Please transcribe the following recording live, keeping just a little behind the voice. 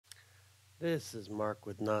This is Mark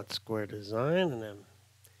with Not Square Design, and I'm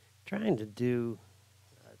trying to do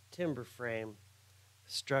a timber frame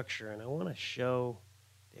structure, and I want to show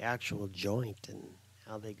the actual joint and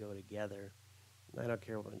how they go together. And I don't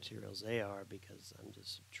care what materials they are because I'm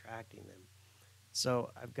just subtracting them. So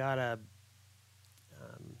I've got um,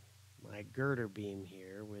 my girder beam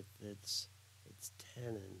here with its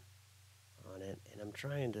tenon on it, and I'm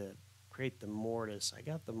trying to create the mortise. I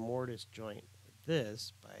got the mortise joint with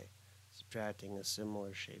this by subtracting a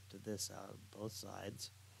similar shape to this out of both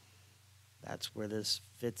sides. That's where this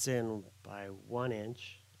fits in by 1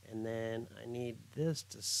 inch, and then I need this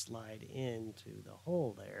to slide into the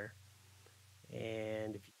hole there.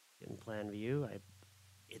 And if you get in plan view,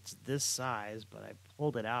 it's this size, but I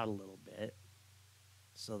pulled it out a little bit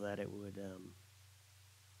so that it would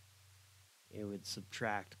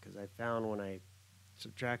subtract, because I found when I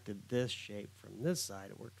subtracted this shape from this side,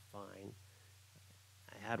 it worked fine.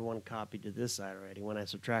 I had one copied to this side already. When I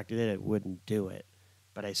subtracted it, it wouldn't do it.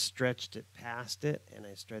 But I stretched it past it, and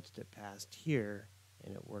I stretched it past here,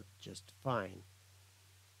 and it worked just fine.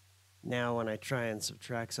 Now when I try and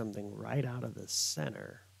subtract something right out of the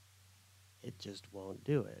center, it just won't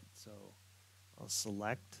do it. So I'll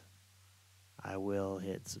select, I will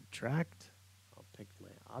hit subtract, I'll pick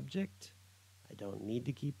my object. I don't need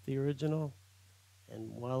to keep the original, and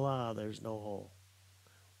voila, there's no hole.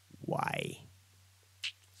 Why?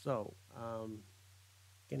 So,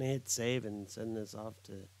 gonna hit save and send this off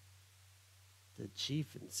to the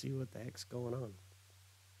chief and see what the heck's going on.